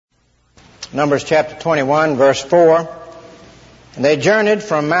Numbers chapter 21, verse 4. And they journeyed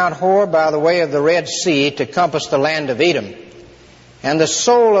from Mount Hor by the way of the Red Sea to compass the land of Edom. And the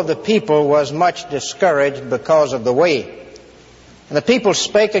soul of the people was much discouraged because of the way. And the people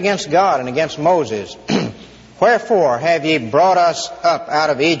spake against God and against Moses. Wherefore have ye brought us up out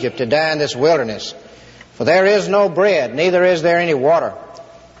of Egypt to die in this wilderness? For there is no bread, neither is there any water.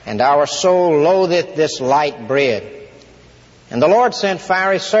 And our soul loatheth this light bread. And the Lord sent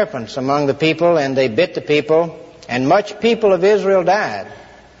fiery serpents among the people, and they bit the people, and much people of Israel died.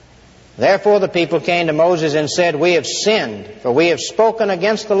 Therefore the people came to Moses and said, We have sinned, for we have spoken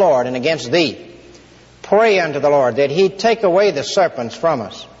against the Lord and against thee. Pray unto the Lord that he take away the serpents from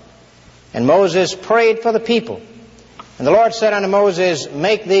us. And Moses prayed for the people. And the Lord said unto Moses,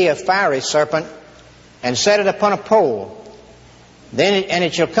 Make thee a fiery serpent, and set it upon a pole. And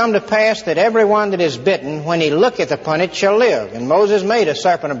it shall come to pass that every one that is bitten, when he looketh upon it, shall live. And Moses made a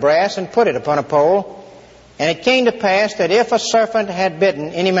serpent of brass, and put it upon a pole. And it came to pass that if a serpent had bitten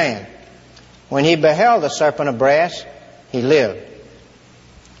any man, when he beheld the serpent of brass, he lived.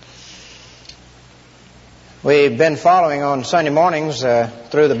 We've been following on Sunday mornings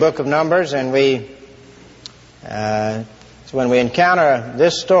through the book of Numbers, and so when we encounter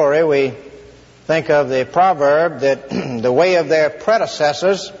this story, we think of the proverb that the way of their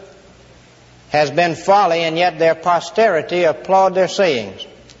predecessors has been folly, and yet their posterity applaud their sayings.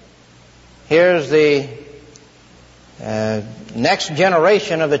 Here's the next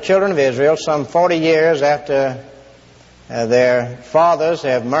generation of the children of Israel, some 40 years after their fathers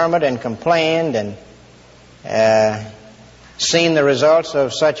have murmured and complained and seen the results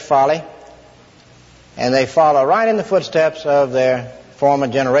of such folly, and they follow right in the footsteps of their former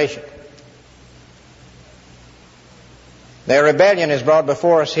generation. Their rebellion is brought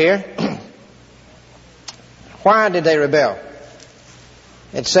before us here. Why did they rebel?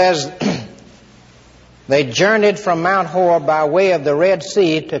 It says, they journeyed from Mount Hor by way of the Red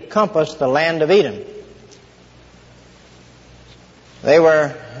Sea to compass the land of Edom. They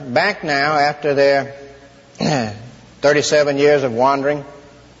were back now after their 37 years of wandering,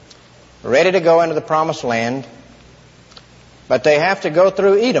 ready to go into the promised land, but they have to go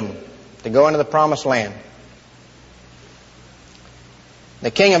through Edom to go into the promised land. The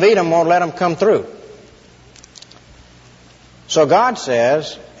king of Edom won't let them come through. So God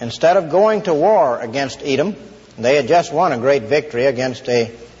says, instead of going to war against Edom, they had just won a great victory against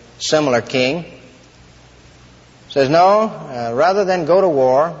a similar king, says, no, rather than go to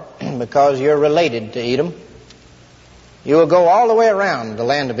war, because you're related to Edom, you will go all the way around the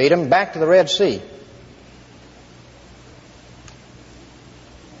land of Edom, back to the Red Sea.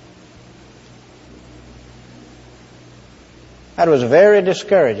 That was very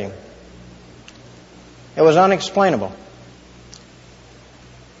discouraging. It was unexplainable.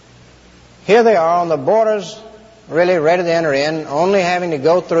 Here they are on the borders, really ready to enter in, only having to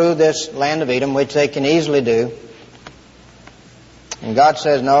go through this land of Edom, which they can easily do. And God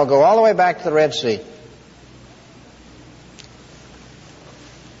says, no, go all the way back to the Red Sea.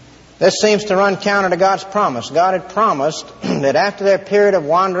 This seems to run counter to God's promise. God had promised that after their period of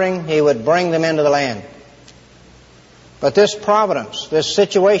wandering, He would bring them into the land. But this providence, this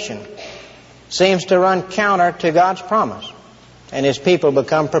situation, seems to run counter to God's promise. And His people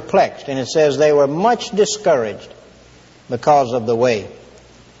become perplexed. And it says they were much discouraged because of the way.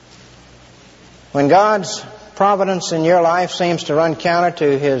 When God's providence in your life seems to run counter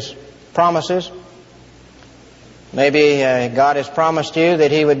to His promises, maybe God has promised you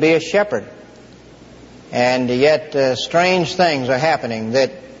that He would be a shepherd, and yet strange things are happening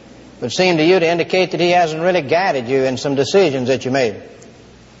that would seem to you to indicate that He hasn't really guided you in some decisions that you made.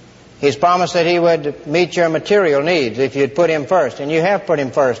 He's promised that He would meet your material needs if you'd put Him first, and you have put Him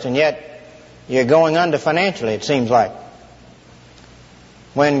first, and yet you're going under financially, it seems like.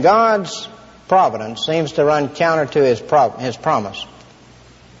 When God's providence seems to run counter to His promise,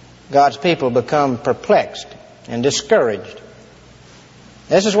 God's people become perplexed and discouraged.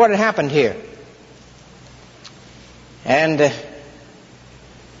 This is what had happened here. And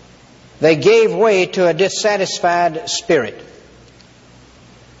they gave way to a dissatisfied spirit.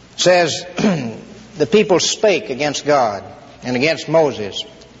 It says, the people spake against God and against Moses.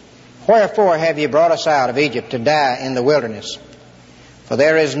 Wherefore have ye brought us out of Egypt to die in the wilderness? For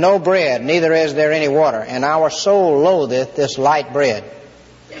there is no bread, neither is there any water, and our soul loatheth this light bread.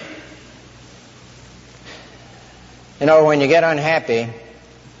 You know, when you get unhappy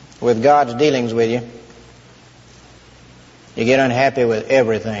with God's dealings with you, you get unhappy with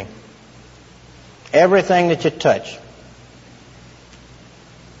everything. Everything that you touch.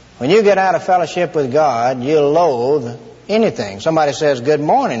 When you get out of fellowship with God, you loathe anything. Somebody says good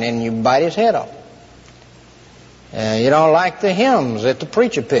morning and you bite his head off. You don't like the hymns that the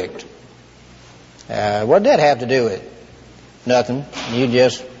preacher picked. What did that have to do with it? Nothing. You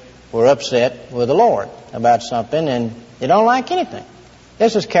just were upset with the Lord about something and you don't like anything.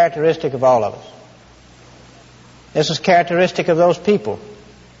 This is characteristic of all of us. This is characteristic of those people.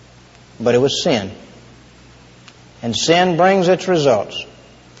 But it was sin. And sin brings its results.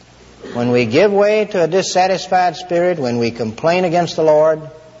 When we give way to a dissatisfied spirit, when we complain against the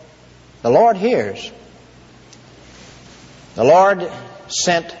Lord hears. The Lord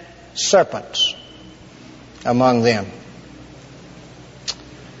sent serpents among them.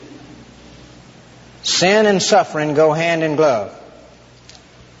 Sin and suffering go hand in glove.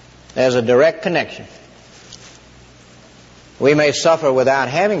 There's a direct connection. We may suffer without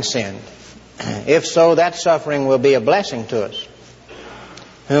having sinned. If so, that suffering will be a blessing to us.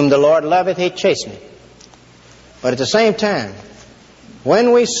 Whom the Lord loveth, he chasteneth. But at the same time,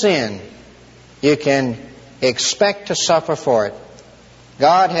 when we sin, you can expect to suffer for it.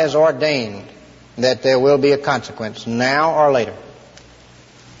 God has ordained that there will be a consequence, now or later.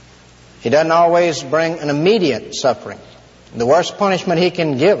 He doesn't always bring an immediate suffering. The worst punishment he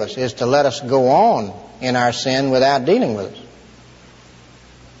can give us is to let us go on in our sin without dealing with us.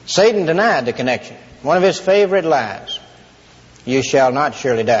 Satan denied the connection. One of his favorite lies. You shall not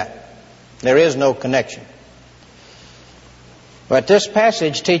surely die. There is no connection. But this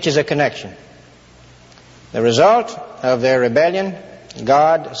passage teaches a connection. The result of their rebellion,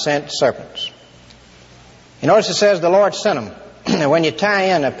 God sent serpents. You notice it says the Lord sent them. When you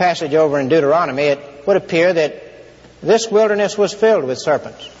tie in a passage over in Deuteronomy, it would appear that this wilderness was filled with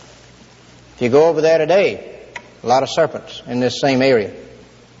serpents. If you go over there today, a lot of serpents in this same area.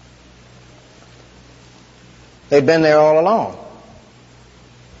 They'd been there all along.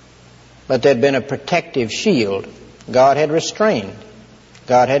 But there'd been a protective shield. God had restrained.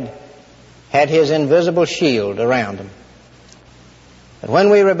 God had his invisible shield around them. But when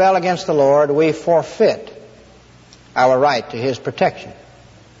we rebel against the Lord, we forfeit our right to his protection.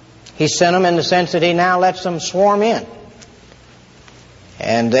 He sent them in the sense that he now lets them swarm in.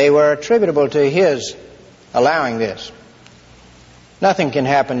 And they were attributable to his allowing this. Nothing can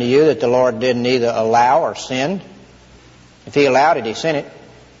happen to you that the Lord didn't either allow or send. If he allowed it, he sent it.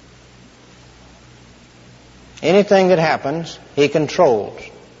 Anything that happens, he controls.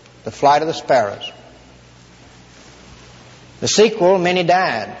 The flight of the sparrows. The sequel, many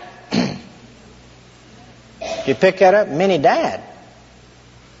died. Did you pick that up? Many died.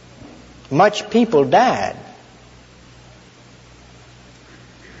 Much people died.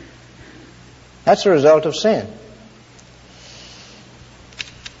 That's the result of sin.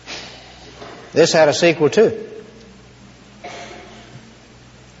 This had a sequel too.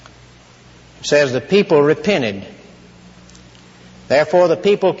 It says the people repented. Therefore the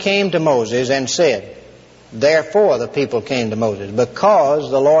people came to Moses and said, therefore the people came to Moses,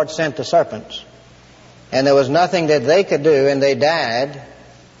 because the Lord sent the serpents. And there was nothing that they could do, and they died.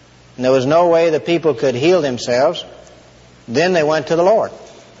 And there was no way the people could heal themselves. Then they went to the Lord.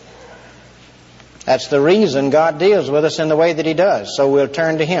 That's the reason God deals with us in the way that he does. So we'll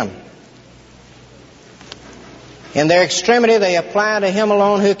turn to him. In their extremity, they apply to him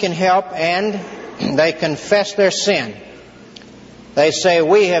alone who can help, and they confess their sin. They say,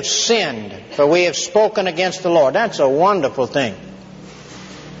 we have sinned, for we have spoken against the Lord. That's a wonderful thing.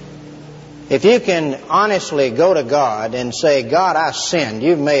 If you can honestly go to God and say, God, I sinned,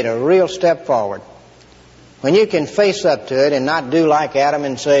 you've made a real step forward. When you can face up to it and not do like Adam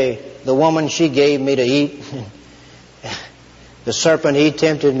and say, the woman, she gave me to eat, the serpent, he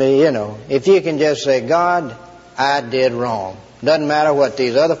tempted me, If you can just say, God, I did wrong. Doesn't matter what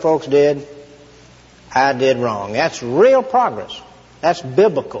these other folks did, I did wrong. That's real progress. That's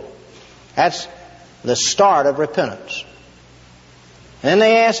biblical. That's the start of repentance. And then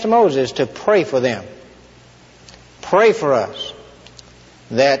they asked Moses to pray for them. Pray for us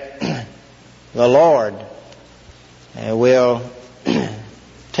that the Lord will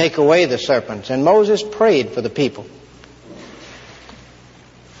take away the serpents. And Moses prayed for the people.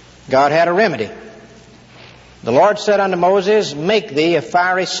 God had a remedy. The Lord said unto Moses, make thee a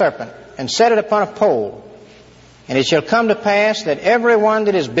fiery serpent, and set it upon a pole. And it shall come to pass that every one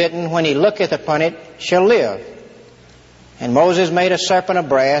that is bitten, when he looketh upon it, shall live. And Moses made a serpent of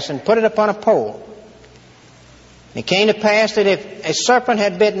brass and put it upon a pole. And it came to pass that if a serpent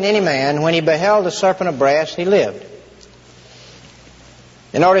had bitten any man, when he beheld the serpent of brass, he lived.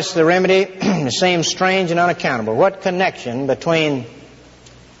 You notice the remedy seems strange and unaccountable. What connection between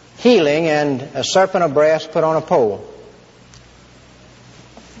healing and a serpent of brass put on a pole?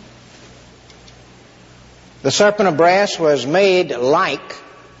 The serpent of brass was made like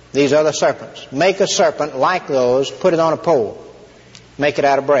these other serpents. Make a serpent like those, put it on a pole. Make it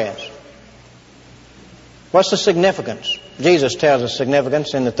out of brass. What's the significance? Jesus tells us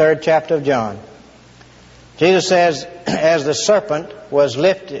significance in the 3rd chapter of John. Jesus says, as the serpent was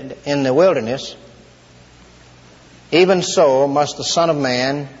lifted in the wilderness, even so must the Son of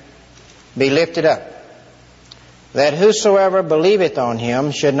Man be lifted up, that whosoever believeth on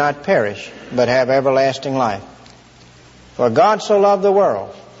him should not perish, but have everlasting life. For God so loved the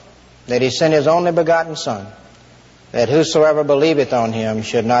world, that he sent his only begotten Son, that whosoever believeth on him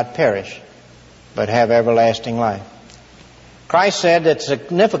should not perish, but have everlasting life. Christ said that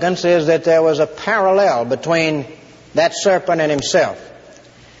significance is that there was a parallel between that serpent and himself.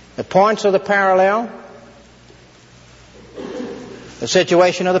 The points of the parallel: the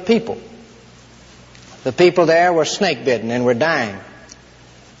situation of the people. The people there were snake bitten and were dying.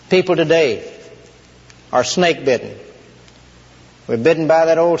 People today are snake bitten. We're bitten by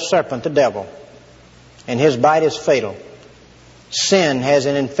that old serpent, the devil, and his bite is fatal. Sin has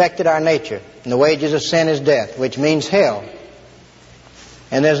infected our nature, and the wages of sin is death, which means hell.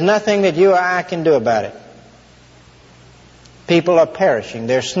 And there's nothing that you or I can do about it. People are perishing.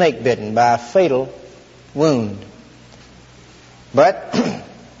 They're snake bitten by a fatal wound. But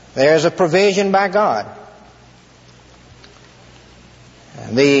there's a provision by God.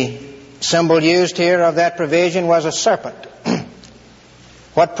 The symbol used here of that provision was a serpent.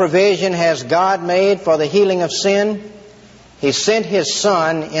 What provision has God made for the healing of sin? He sent His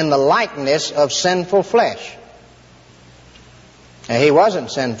Son in the likeness of sinful flesh. Now, He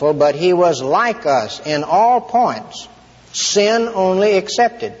wasn't sinful, but He was like us in all points, sin only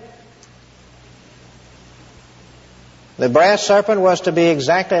excepted. The brass serpent was to be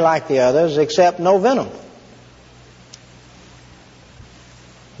exactly like the others, except no venom.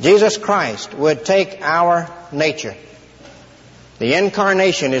 Jesus Christ would take our nature. The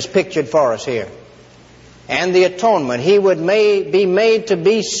incarnation is pictured for us here. And the atonement. He would be made to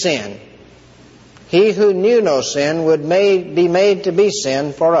be sin. He who knew no sin would be made to be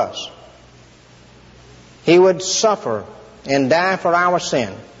sin for us. He would suffer and die for our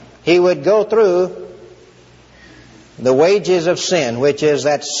sin. He would go through the wages of sin, which is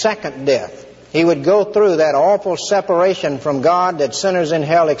that second death. He would go through that awful separation from God that sinners in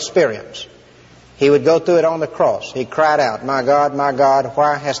hell experience. He would go through it on the cross. He cried out, my God,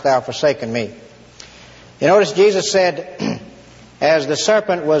 why hast thou forsaken me?" You notice Jesus said, as the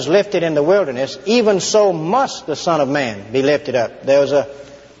serpent was lifted in the wilderness, even so must the Son of Man be lifted up. There was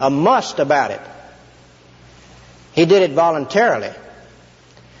a must about it. He did it voluntarily.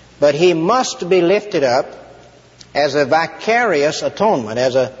 But He must be lifted up as a vicarious atonement,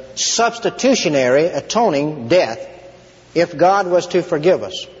 as a substitutionary atoning death, if God was to forgive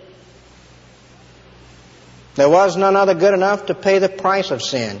us. There was none other good enough to pay the price of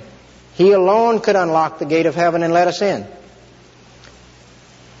sin. He alone could unlock the gate of heaven and let us in.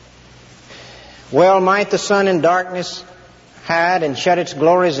 Well might the sun in darkness hide and shut its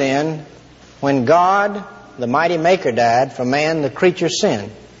glories in, when God, the mighty Maker, died for man, the creature's sin.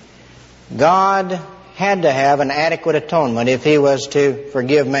 God had to have an adequate atonement if He was to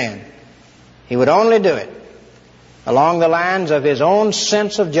forgive man. He would only do it along the lines of His own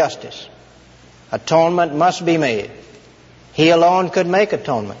sense of justice. Atonement must be made. He alone could make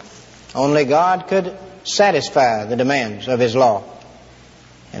atonement. Only God could satisfy the demands of His law.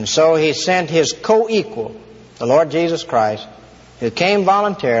 And so He sent His co-equal, the Lord Jesus Christ, who came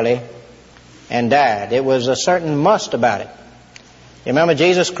voluntarily and died. It was a certain must about it. You remember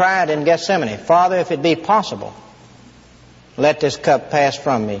Jesus cried in Gethsemane, "Father, if it be possible, let this cup pass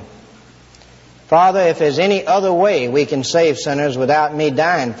from me. Father, if there's any other way we can save sinners without me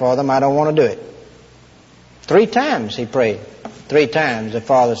dying for them, I don't want to do it." 3 times He prayed. 3 times the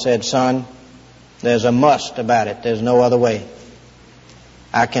Father said, "Son, there's a must about it. There's no other way.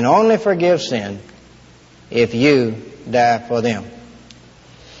 I can only forgive sin if you die for them."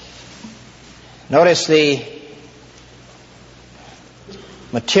 Notice the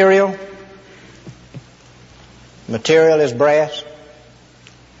material. Material is brass,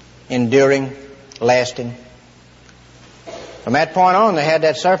 enduring, lasting. From that point on, they had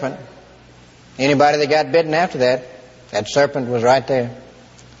that serpent. Anybody that got bitten after that, that serpent was right there.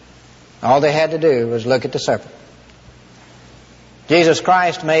 All they had to do was look at the serpent. Jesus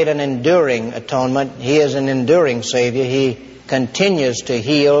Christ made an enduring atonement. He is an enduring Savior. He continues to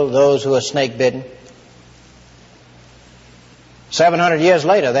heal those who are snake bitten. 700 years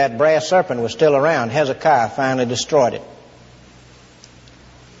later, that brass serpent was still around. Hezekiah finally destroyed it.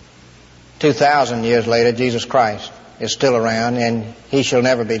 2,000 years later, Jesus Christ is still around, and He shall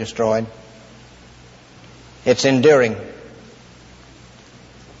never be destroyed. It's enduring.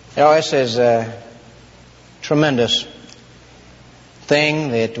 This is a tremendous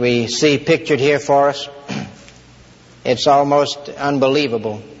thing that we see pictured here for us. It's almost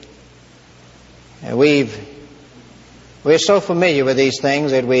unbelievable. We're so familiar with these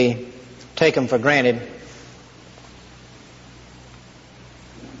things that we take them for granted.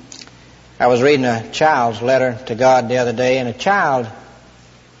 I was reading a child's letter to God the other day, and a child's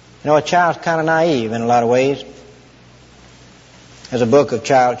kind of naive in a lot of ways. There's a book of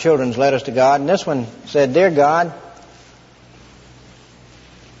children's letters to God, and this one said, "Dear God,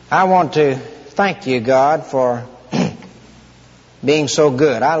 I want to thank you, God, for being so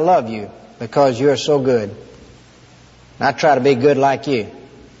good. I love you because you're so good. And I try to be good like you.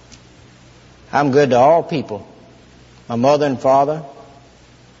 I'm good to all people, my mother and father,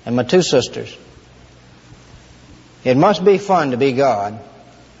 and my 2 sisters. It must be fun to be God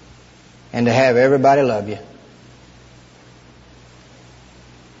and to have everybody love you."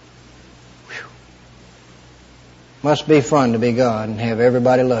 Whew. Must be fun to be God and have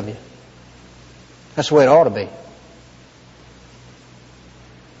everybody love you. That's the way it ought to be.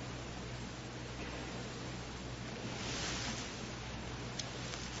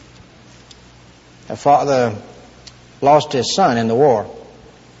 A father lost his son in the war.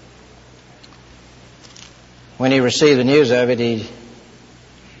 When he received the news of it, he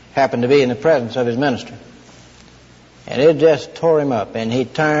happened to be in the presence of his minister. And it just tore him up. And he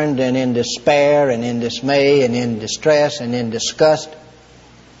turned, and in despair and in dismay and in distress and in disgust,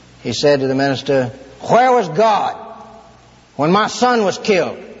 he said to the minister, "Where was God when my son was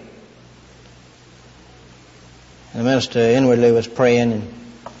killed?" And the minister inwardly was praying, and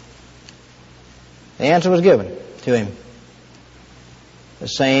the answer was given to him. The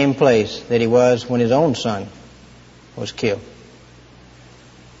same place that he was when his own son was killed.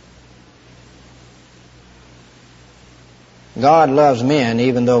 God loves men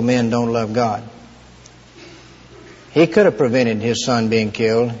even though men don't love God. He could have prevented his son being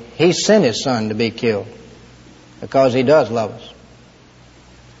killed. He sent his son to be killed because he does love us.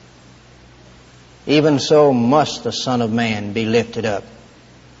 "Even so must the Son of Man be lifted up,"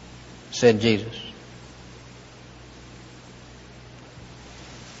 said Jesus.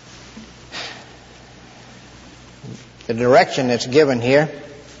 The direction that's given here,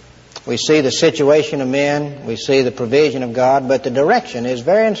 we see the situation of men, we see the provision of God, but the direction is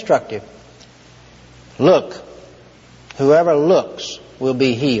very instructive. Look, whoever looks will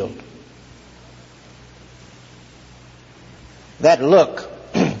be healed. That look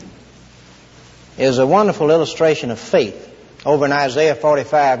is a wonderful illustration of faith. Over in Isaiah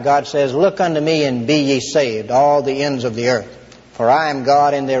 45, God says, "Look unto me and be ye saved, all the ends of the earth. For I am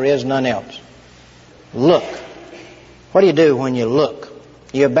God and there is none else." Look. What do you do when you look?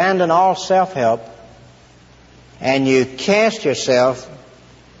 You abandon all self-help and you cast yourself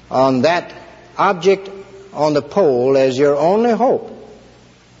on that object on the pole as your only hope.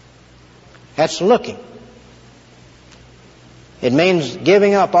 That's looking. It means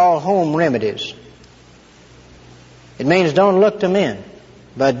giving up all home remedies. It means don't look to men,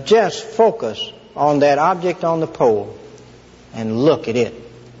 but just focus on that object on the pole and look at it.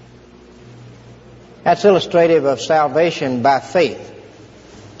 That's illustrative of salvation by faith.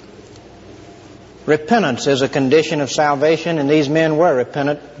 Repentance is a condition of salvation, and these men were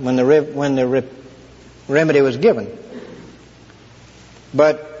repentant when the remedy was given.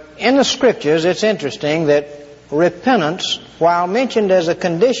 But in the Scriptures, it's interesting that repentance, while mentioned as a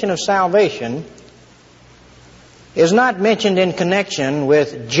condition of salvation, is not mentioned in connection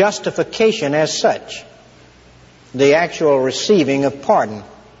with justification as such, the actual receiving of pardon.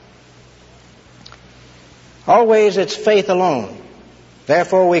 Always it's faith alone.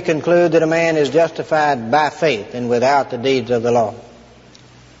 Therefore we conclude that a man is justified by faith and without the deeds of the law.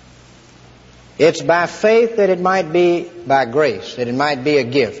 It's by faith that it might be by grace, that it might be a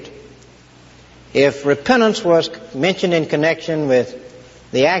gift. If repentance was mentioned in connection with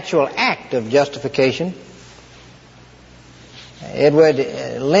the actual act of justification, it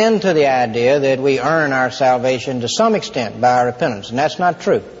would lend to the idea that we earn our salvation to some extent by our repentance, and that's not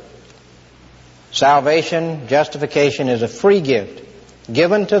true. Salvation, justification is a free gift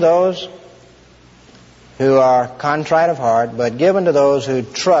given to those who are contrite of heart, but given to those who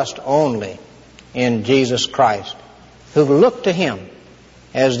trust only in Jesus Christ, who look to Him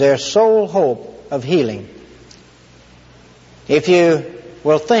as their sole hope of healing. If you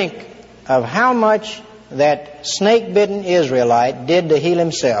will think of how much that snake-bitten Israelite did to heal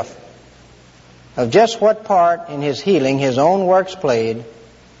himself, of just what part in his healing his own works played,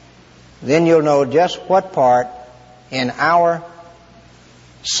 then you'll know just what part in our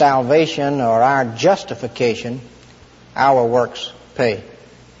salvation or our justification our works pay.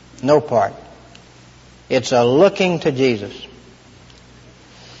 No part. It's a looking to Jesus.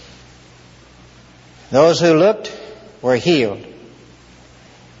 Those who looked were healed.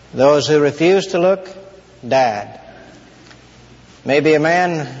 Those who refused to look died. Maybe a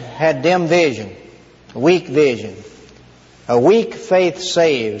man had dim vision, weak vision. A weak faith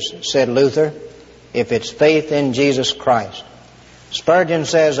saves, said Luther, if it's faith in Jesus Christ. Spurgeon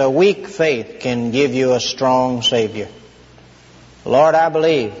says a weak faith can give you a strong Savior. Lord, I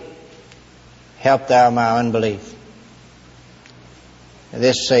believe. Help thou my unbelief.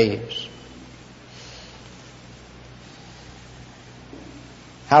 This saves.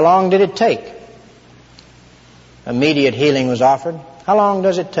 How long did it take? Immediate healing was offered. How long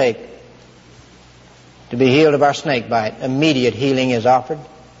does it take to be healed of our snake bite? Immediate healing is offered.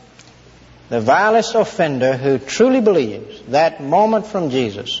 The vilest offender who truly believes, that moment from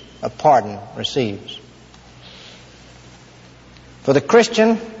Jesus, a pardon receives. For the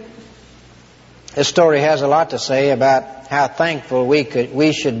Christian, this story has a lot to say about how thankful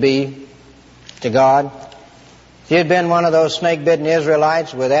we should be to God. If you'd been one of those snake-bitten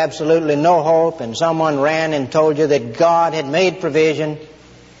Israelites with absolutely no hope, and someone ran and told you that God had made provision,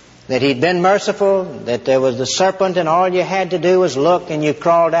 that He'd been merciful, that there was the serpent and all you had to do was look, and you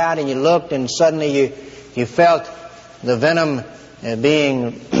crawled out and you looked and suddenly you felt the venom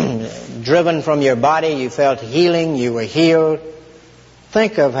being driven from your body, you felt healing, you were healed.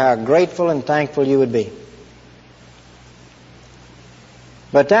 Think of how grateful and thankful you would be.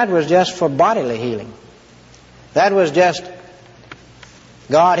 But that was just for bodily healing. That was just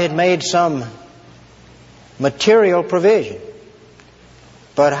God had made some material provision.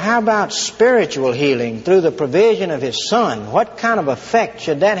 But how about spiritual healing through the provision of His Son? What kind of effect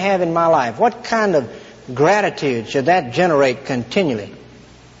should that have in my life? What kind of gratitude should that generate continually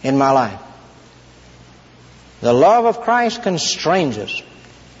in my life? The love of Christ constrains us.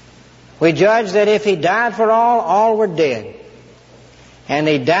 We judge that if He died for all were dead. And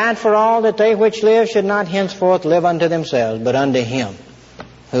He died for all, that they which live should not henceforth live unto themselves, but unto Him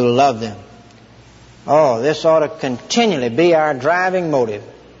who loved them. Oh, this ought to continually be our driving motive.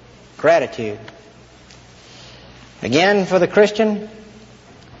 Gratitude. Again, for the Christian,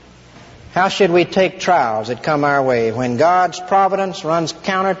 how should we take trials that come our way when God's providence runs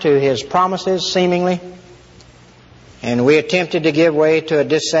counter to His promises, seemingly, and we are tempted to give way to a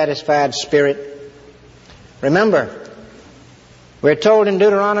dissatisfied spirit? Remember, we're told in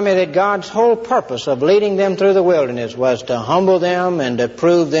Deuteronomy that God's whole purpose of leading them through the wilderness was to humble them and to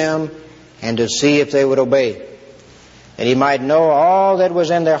prove them and to see if they would obey, that He might know all that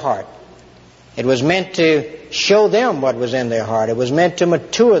was in their heart. It was meant to show them what was in their heart. It was meant to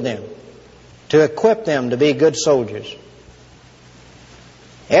mature them, to equip them to be good soldiers.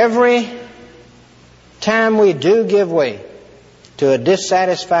 Every time we do give way to a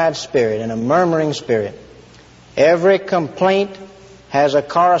dissatisfied spirit and a murmuring spirit, every complaint has a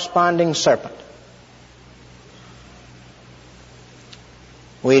corresponding serpent.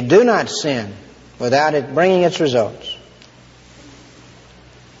 We do not sin without it bringing its results.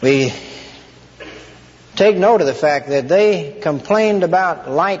 We take note of the fact that they complained about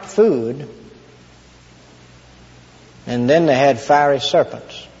light food, and then they had fiery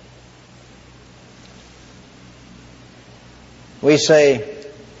serpents. We say,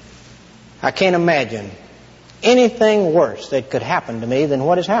 I can't imagine anything worse that could happen to me than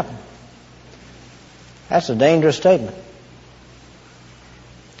what has happened. That's a dangerous statement.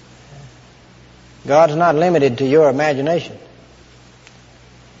 God's not limited to your imagination.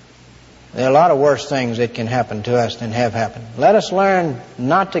 There are a lot of worse things that can happen to us than have happened. Let us learn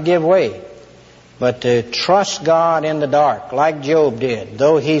not to give way, but to trust God in the dark, like Job did.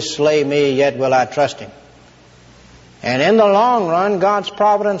 Though He slay me, yet will I trust Him. And in the long run, God's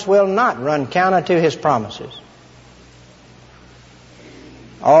providence will not run counter to His promises.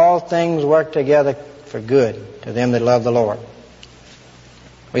 All things work together for good to them that love the Lord.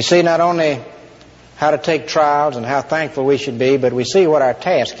 We see not only how to take trials and how thankful we should be, but we see what our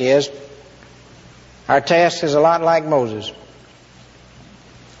task is. Our task is a lot like Moses.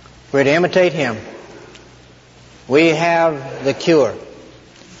 We're to imitate him. We have the cure,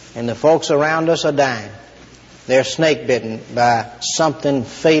 and the folks around us are dying. They're snake bitten by something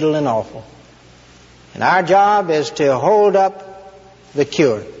fatal and awful. And our job is to hold up the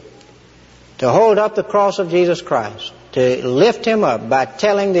cure, to hold up the cross of Jesus Christ, to lift Him up by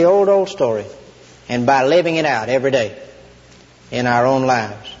telling the old story and by living it out every day in our own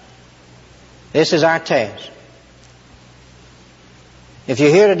lives. This is our task. If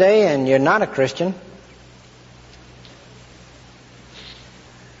you're here today and you're not a Christian,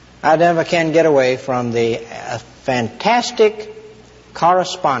 I never can get away from the fantastic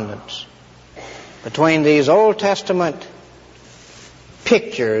correspondence between these Old Testament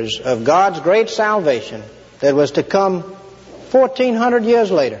pictures of God's great salvation that was to come 1400 years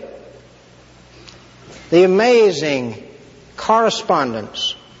later. The amazing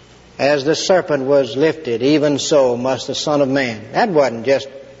correspondence, as the serpent was lifted, even so must the Son of Man. That wasn't just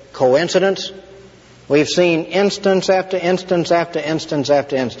coincidence. We've seen instance after instance after instance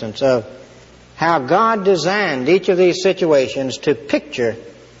after instance of how God designed each of these situations to picture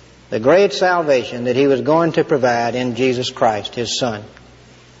the great salvation that He was going to provide in Jesus Christ, His Son.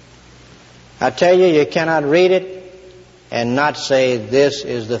 I tell you, you cannot read it and not say, this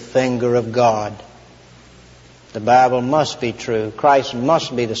is the finger of God. The Bible must be true. Christ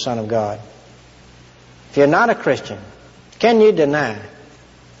must be the Son of God. If you're not a Christian, can you deny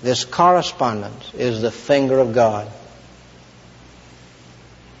this correspondence is the finger of God?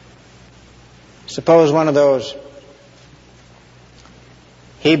 Suppose one of those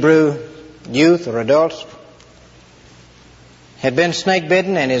Hebrew youth or adults had been snake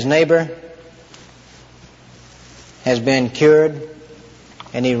bitten and his neighbor has been cured,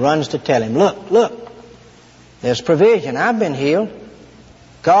 and he runs to tell him, look, there's provision. I've been healed.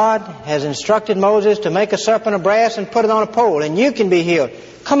 God has instructed Moses to make a serpent of brass and put it on a pole, and you can be healed.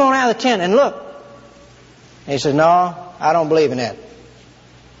 Come on out of the tent and look. And he says, no, I don't believe in that.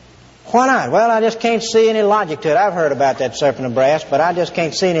 Why not? Well, I just can't see any logic to it. I've heard about that serpent of brass, but I just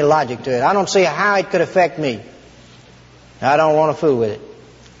can't see any logic to it. I don't see how it could affect me. I don't want to fool with it.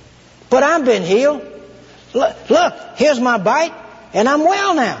 But I've been healed. Look, here's my bite, and I'm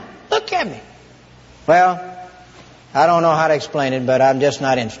well now. Look at me. Well, I don't know how to explain it, but I'm just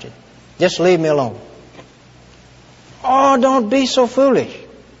not interested. Just leave me alone. Oh, don't be so foolish.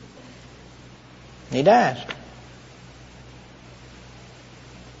 He dies.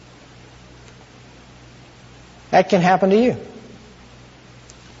 That can happen to you.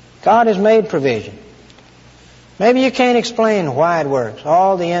 God has made provision. Maybe you can't explain why it works,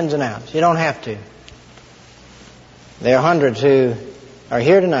 all the ins and outs. You don't have to. There are hundreds who are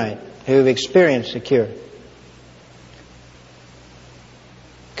here tonight who've experienced the cure.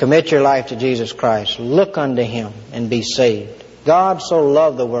 Commit your life to Jesus Christ. Look unto Him and be saved. God so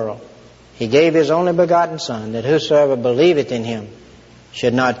loved the world, He gave His only begotten Son, that whosoever believeth in Him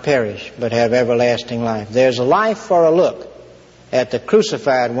should not perish, but have everlasting life. There's life for a look at the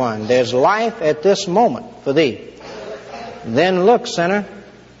crucified one. There's life at this moment for thee. Then look, sinner,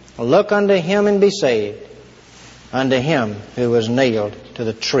 look unto Him and be saved, unto Him who was nailed to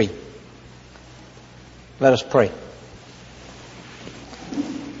the tree. Let us pray.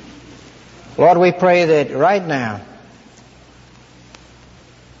 Lord, we pray that right now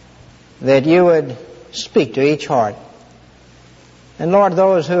that You would speak to each heart. And Lord,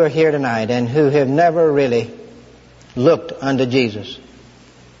 those who are here tonight and who have never really looked unto Jesus,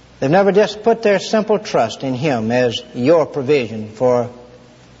 they've never just put their simple trust in Him as Your provision for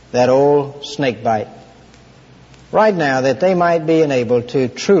that old snake bite. Right now, that they might be enabled to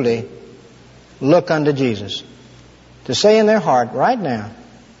truly look unto Jesus. To say in their heart right now,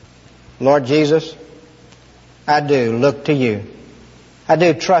 Lord Jesus, I do look to You. I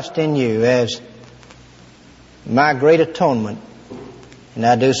do trust in You as my great atonement, and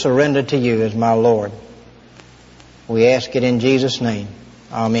I do surrender to You as my Lord. We ask it in Jesus' name.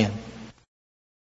 Amen.